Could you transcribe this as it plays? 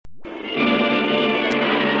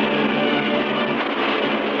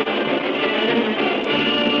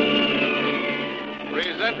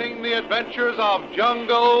Adventures of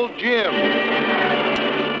Jungle Jim.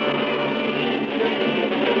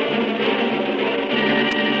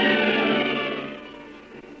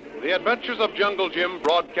 The Adventures of Jungle Jim,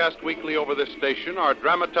 broadcast weekly over this station, are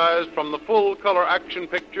dramatized from the full-color action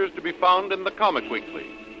pictures to be found in the Comic Weekly,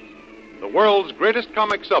 the world's greatest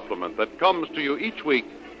comic supplement that comes to you each week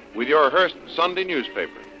with your Hearst Sunday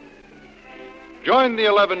newspaper. Join the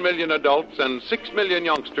 11 million adults and 6 million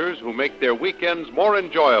youngsters who make their weekends more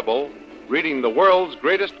enjoyable reading the world's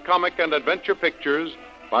greatest comic and adventure pictures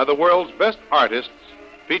by the world's best artists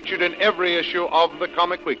featured in every issue of the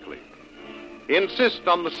Comic Weekly. Insist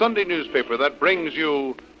on the Sunday newspaper that brings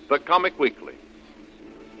you the Comic Weekly.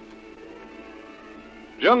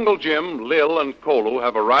 Jungle Jim, Lil, and Kolu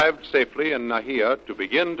have arrived safely in Nahia to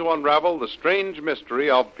begin to unravel the strange mystery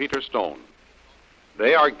of Peter Stone.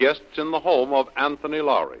 They are guests in the home of Anthony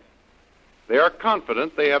Lowry. They are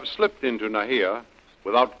confident they have slipped into Nahia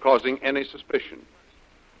without causing any suspicion.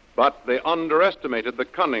 But they underestimated the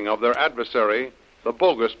cunning of their adversary, the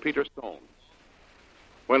bogus Peter Stone.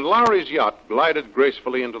 When Lowry's yacht glided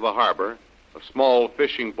gracefully into the harbor, a small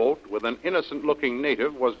fishing boat with an innocent-looking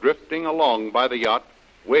native was drifting along by the yacht,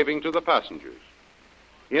 waving to the passengers.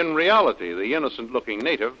 In reality, the innocent-looking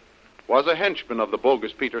native was a henchman of the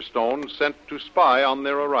bogus Peter Stone sent to spy on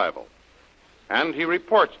their arrival. And he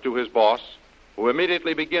reports to his boss, who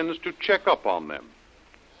immediately begins to check up on them.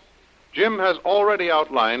 Jim has already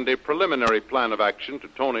outlined a preliminary plan of action to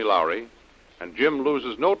Tony Lowry, and Jim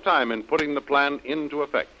loses no time in putting the plan into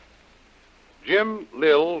effect. Jim,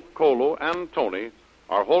 Lil, Kolu, and Tony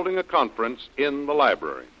are holding a conference in the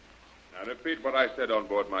library. Now, repeat what I said on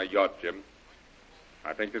board my yacht, Jim.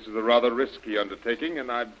 I think this is a rather risky undertaking,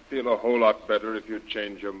 and I'd feel a whole lot better if you'd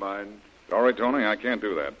change your mind. Sorry, Tony, I can't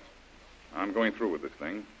do that. I'm going through with this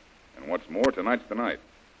thing. And what's more, tonight's the night.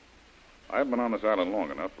 I haven't been on this island long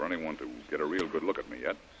enough for anyone to get a real good look at me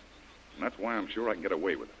yet. And that's why I'm sure I can get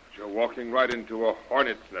away with it. You're walking right into a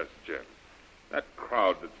hornet's nest, Jim. That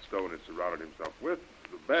crowd that Stone has surrounded himself with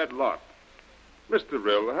is a bad lot. Mr.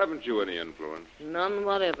 Rill, haven't you any influence? None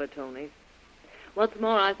whatever, Tony. What's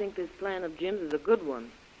more, I think this plan of Jim's is a good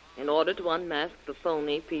one. In order to unmask the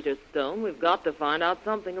phony Peter Stone, we've got to find out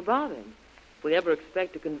something about him. If we ever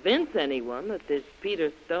expect to convince anyone that this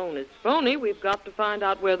Peter Stone is phony, we've got to find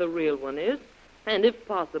out where the real one is, and if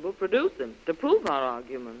possible, produce him to prove our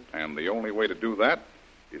argument. And the only way to do that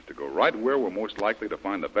is to go right where we're most likely to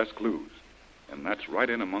find the best clues. And that's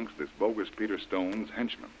right in amongst this bogus Peter Stone's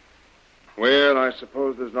henchmen. Well, I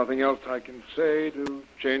suppose there's nothing else I can say to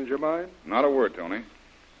change your mind? Not a word, Tony.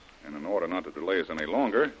 And in order not to delay us any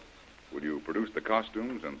longer, will you produce the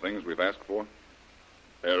costumes and things we've asked for?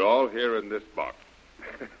 They're all here in this box.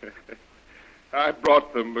 I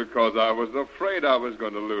brought them because I was afraid I was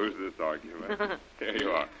going to lose this argument. Here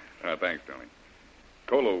you are. Thanks, Tony.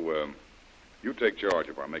 Kolu, you take charge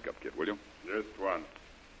of our makeup kit, will you? Just one.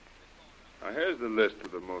 Now, here's the list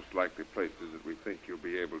of the most likely places that we think you'll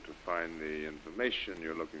be able to find the information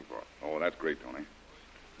you're looking for. Oh, that's great, Tony.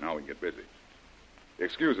 Now we can get busy.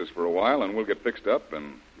 Excuse us for a while, and we'll get fixed up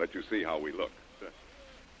and let you see how we look. Sure.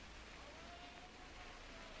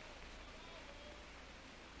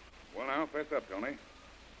 Well, now, fess up, Tony.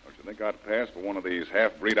 Don't you think I'd pass for one of these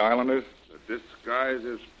half-breed islanders? The disguise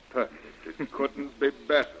is perfect. It couldn't be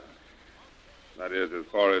better. That is, as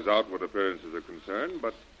far as outward appearances are concerned,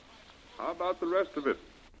 but how about the rest of it?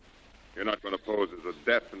 You're not going to pose as a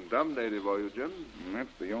deaf and dumb native, are you, Jim? That's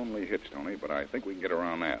the only hitch, Tony, but I think we can get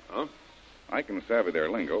around that. Huh? I can savvy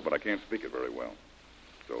their lingo, but I can't speak it very well.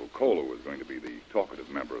 So Kolu is going to be the talkative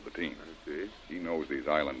member of the team. I see. He knows these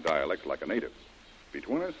island dialects like a native.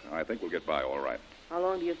 Between us, I think we'll get by all right. How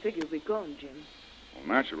long do you figure we'll be gone, Jim? Well,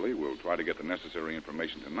 naturally, we'll try to get the necessary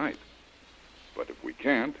information tonight. But if we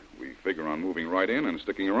can't, we figure on moving right in and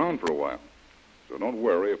sticking around for a while. So don't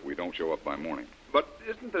worry if we don't show up by morning. But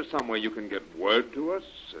isn't there some way you can get word to us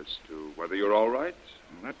as to whether you're all right?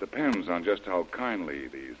 Well, that depends on just how kindly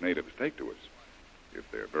these natives take to us. If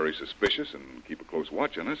they're very suspicious and keep a close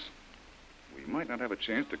watch on us, we might not have a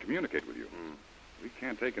chance to communicate with you. We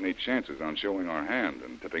can't take any chances on showing our hand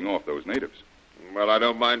and tipping off those natives. Well, I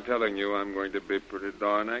don't mind telling you I'm going to be pretty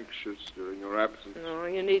darn anxious during your absence. No,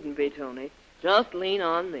 you needn't be, Tony. Just lean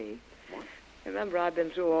on me. What? Remember, I've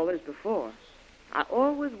been through all this before. I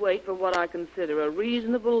always wait for what I consider a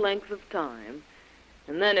reasonable length of time,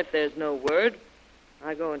 and then if there's no word,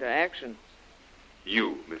 I go into action.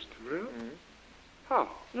 You, Mr. Rill? How?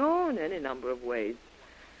 Oh, in any number of ways.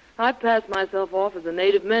 I've passed myself off as a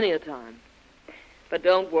native many a time. But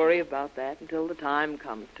don't worry about that until the time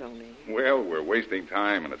comes, Tony. Well, we're wasting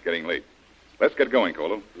time, and it's getting late. Let's get going,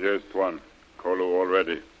 Kolu. Yes, Tuan. Kolu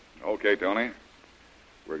already. Okay, Tony.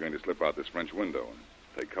 We're going to slip out this French window and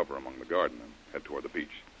take cover among the garden and head toward the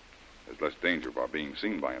beach. There's less danger of our being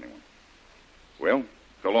seen by anyone. Well,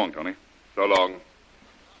 so long, Tony. So long.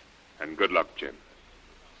 And good luck, Jim.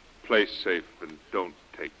 Play safe and don't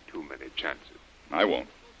take too many chances. I won't.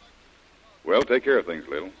 Well, take care of things,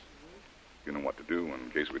 Lil. You know what to do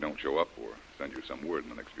in case we don't show up or send you some word in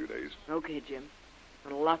the next few days. Okay, Jim.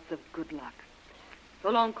 And lots of good luck. So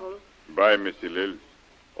long, Cole. Bye, Missy Lil.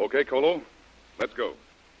 Okay, Colo. Let's go.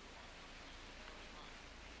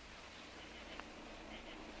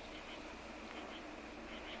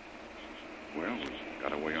 Well, we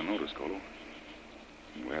got away unnoticed, Colo.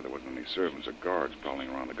 I'm glad there wasn't any servants or guards prowling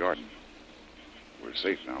around the garden. We're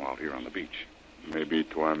safe now out here on the beach. Maybe,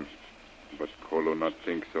 Tuan, but Colo not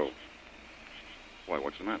think so. Why,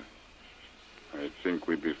 what's the matter? I think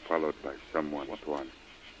we be followed by someone, Tuan.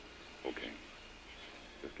 Okay.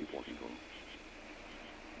 Just keep walking, Colo.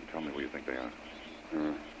 And tell me where you think they are.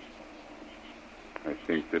 I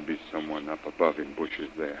think there be someone up above in bushes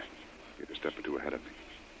there. Get a step or two ahead of me.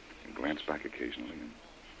 And glance back occasionally and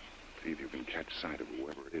see if you can catch sight of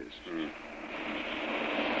whoever it is.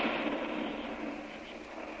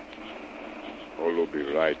 Colo be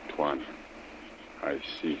right, Tuan. I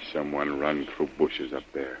see someone run through bushes up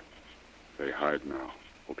there. They hide now.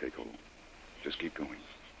 Okay, Colo. Just keep going.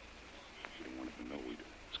 We don't want him to know we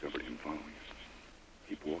discovered him following us.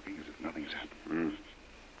 Keep walking as if nothing's happened.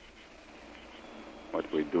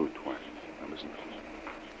 What we do, Tuan? Now listen, Colo.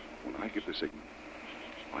 When I give the signal,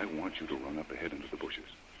 I want you to run up ahead into the bushes,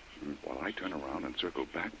 while I turn around and circle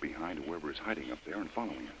back behind whoever is hiding up there and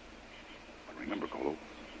following us. But remember, Colo,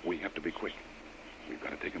 we have to be quick. We've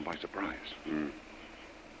got to take him by surprise.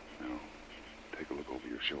 Now, take a look over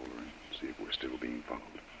your shoulder and see if we're still being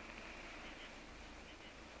followed.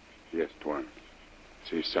 Yes, Tuan.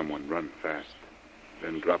 See someone run fast,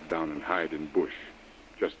 then drop down and hide in bush.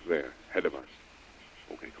 Just there, ahead of us.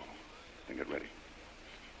 Okay, Colo. Then get ready.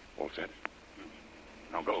 All set.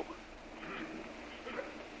 Now go.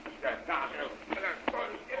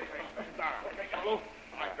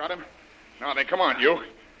 I got him. Now then, come on, you.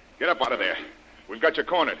 Get up out of there. We've got you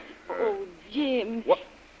cornered. Oh, Jim. What?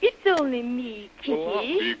 It's only me,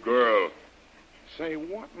 Kitty. Big girl. Say,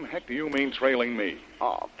 what in the heck do you mean trailing me?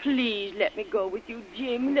 Oh, please let me go with you,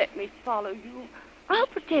 Jim. Let me follow you. I'll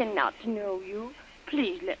pretend not to know you.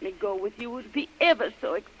 Please let me go with you. It'd be ever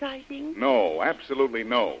so exciting. No, absolutely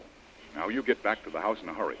no. Now, you get back to the house in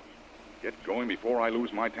a hurry. Get going before I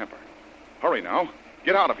lose my temper. Hurry now.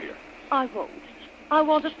 Get out of here. I won't. I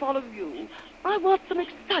want to follow you. I want some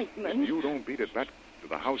excitement. If you don't beat it back to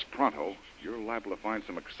the house pronto, you're liable to find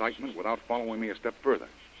some excitement without following me a step further.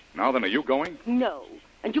 Now then, are you going? No,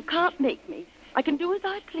 and you can't make me. I can do as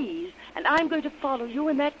I please, and I'm going to follow you,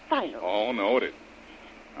 and that's final. Oh, no, it isn't.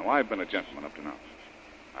 Now, I've been a gentleman up to now.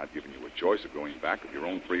 I've given you a choice of going back of your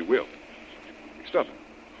own free will. You stubborn.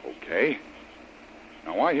 Okay.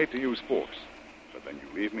 Now, I hate to use force, but then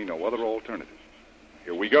you leave me no other alternative.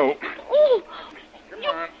 Here we go. Oh! Come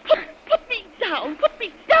on. Put me down. Put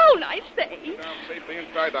me down, I say. Get down safely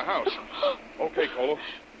inside the house. Okay, Colo.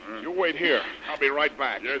 You wait here. I'll be right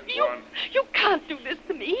back. Yes, You can't do this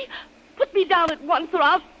to me. Put me down at once, or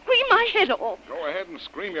I'll scream my head off. Go ahead and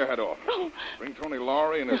scream your head off. Oh. Bring Tony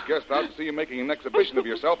Lowry and his guests out to see you making an exhibition of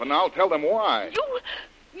yourself, and I'll tell them why.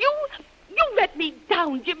 You let me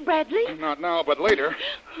down, Jim Bradley. Not now, but later.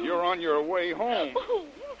 You're on your way home. Oh.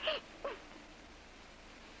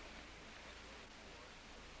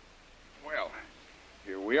 Well,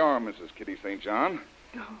 here we are, Mrs. Kitty St. John.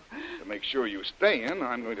 To make sure you stay in,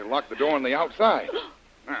 I'm going to lock the door on the outside.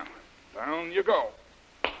 Now, down you go.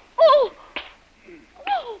 Oh!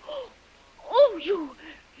 Oh, you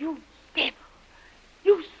devil.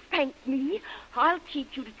 You spanked me. I'll teach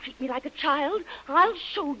you to treat me like a child. I'll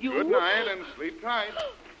show you. Good night and sleep tight.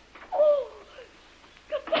 Oh!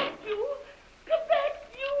 Come back, you. Come back,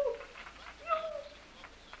 you.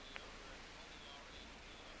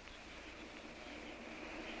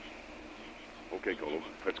 Okay, Colo,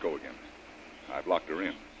 let's go again. I've locked her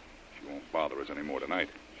in. She won't bother us any more tonight.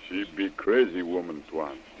 She be crazy woman,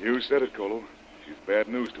 Tuan. You said it, Colo. She's bad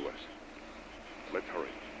news to us. Let's hurry.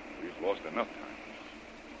 We've lost enough time.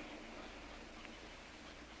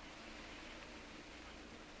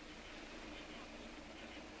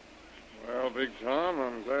 Well, Big Tom,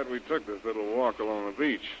 I'm glad we took this little walk along the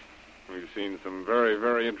beach. We've seen some very,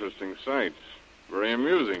 very interesting sights. Very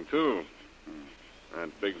amusing, too. That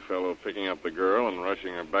big fellow picking up the girl and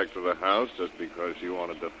rushing her back to the house just because she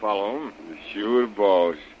wanted to follow him. Sure,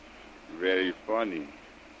 boss. Very funny.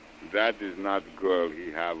 That is not girl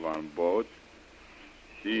he have on boat.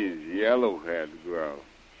 She is yellow-haired girl.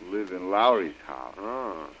 live in Lowry's house.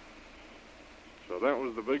 Oh. So that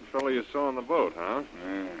was the big fella you saw on the boat, huh?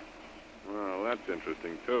 Yeah. Well, that's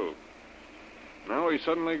interesting, too. Now he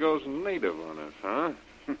suddenly goes native on us, huh?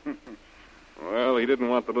 Well, he didn't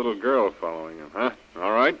want the little girl following him, huh?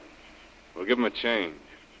 All right. We'll give him a change.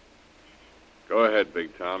 Go ahead,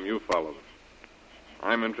 Big Tom. You follow them.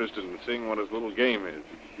 I'm interested in seeing what his little game is.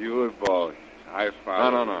 Sure, boss. I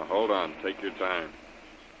follow. No. Hold on. Take your time.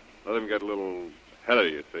 Let him get a little ahead of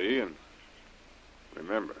you, see? And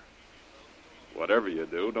remember, whatever you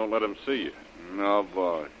do, don't let him see you. No,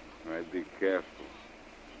 boss. I'd be careful.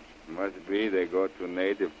 Must be they go to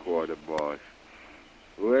native quarter, boss.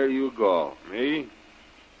 Where you go? Me?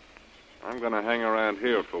 I'm going to hang around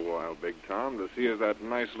here for a while, Big Tom, to see if that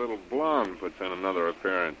nice little blonde puts in another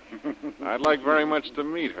appearance. I'd like very much to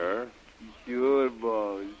meet her. Sure,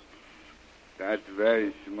 boss. That's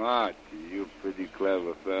very smart. You're a pretty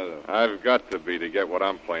clever fellow. I've got to be to get what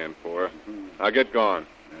I'm playing for. Now get going.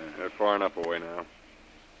 They're far enough away now.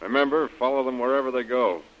 Remember, follow them wherever they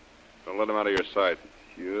go. Don't let them out of your sight.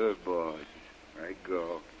 Sure, boss. I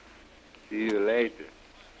go. See you later.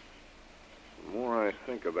 The more I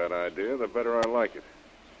think of that idea, the better I like it.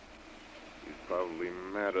 She's probably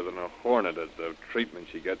madder than a hornet at the treatment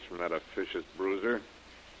she gets from that officious bruiser.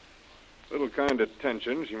 Little kind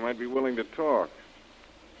attention, she might be willing to talk.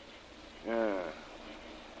 Yeah.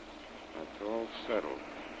 That's all settled.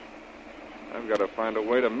 I've got to find a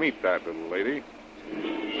way to meet that little lady.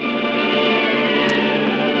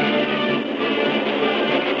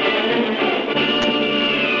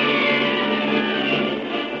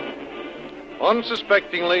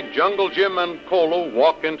 Unsuspectingly, Jungle Jim and Kolu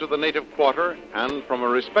walk into the native quarter, and from a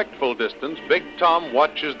respectful distance, Big Tom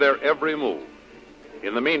watches their every move.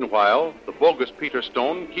 In the meanwhile, the bogus Peter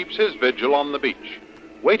Stone keeps his vigil on the beach,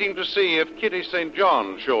 waiting to see if Kitty St.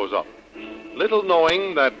 John shows up, little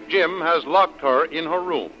knowing that Jim has locked her in her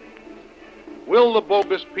room. Will the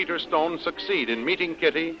bogus Peter Stone succeed in meeting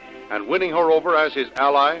Kitty and winning her over as his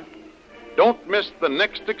ally? Don't miss the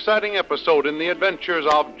next exciting episode in the adventures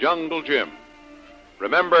of Jungle Jim.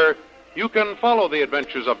 Remember, you can follow the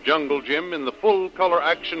adventures of Jungle Jim in the full-color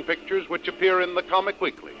action pictures which appear in the Comic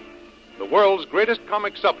Weekly, the world's greatest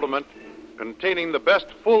comic supplement containing the best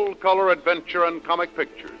full-color adventure and comic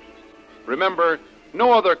pictures. Remember,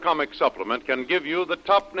 no other comic supplement can give you the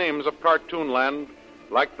top names of Cartoonland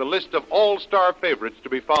like the list of all-star favorites to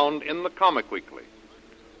be found in the Comic Weekly.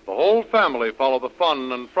 The whole family follow the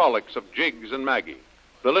fun and frolics of Jiggs and Maggie,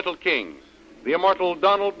 the Little King, the immortal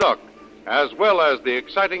Donald Duck, as well as the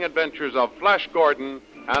exciting adventures of Flash Gordon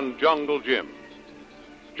and Jungle Jim.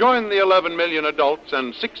 Join the 11 million adults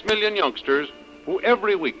and 6 million youngsters who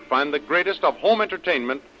every week find the greatest of home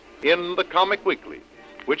entertainment in the Comic Weekly,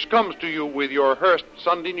 which comes to you with your Hearst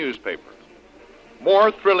Sunday newspaper.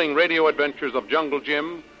 More thrilling radio adventures of Jungle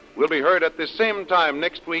Jim will be heard at this same time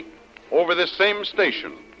next week over this same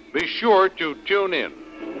station. Be sure to tune in.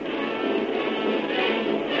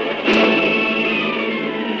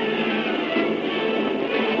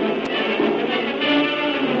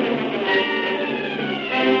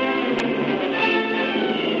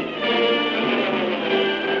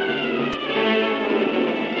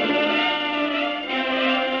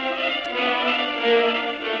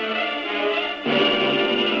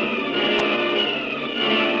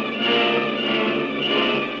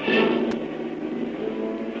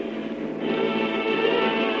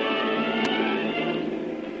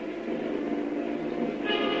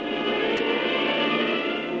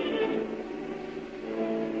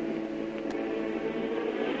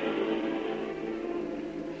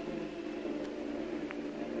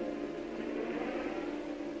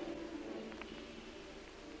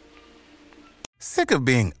 Sick of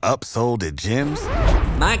being upsold at gyms?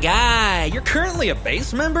 My guy, you're currently a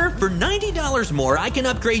base member? For $90 more, I can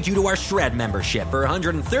upgrade you to our Shred membership. For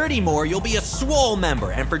 $130 more, you'll be a Swole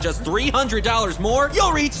member. And for just $300 more,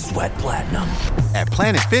 you'll reach Sweat Platinum. At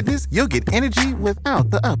Planet Fitness, you'll get energy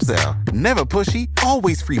without the upsell. Never pushy,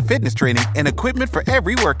 always free fitness training and equipment for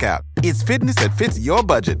every workout. It's fitness that fits your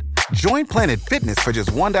budget. Join Planet Fitness for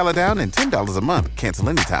just $1 down and $10 a month. Cancel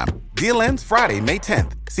anytime. Deal ends Friday, May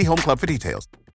 10th. See Home Club for details.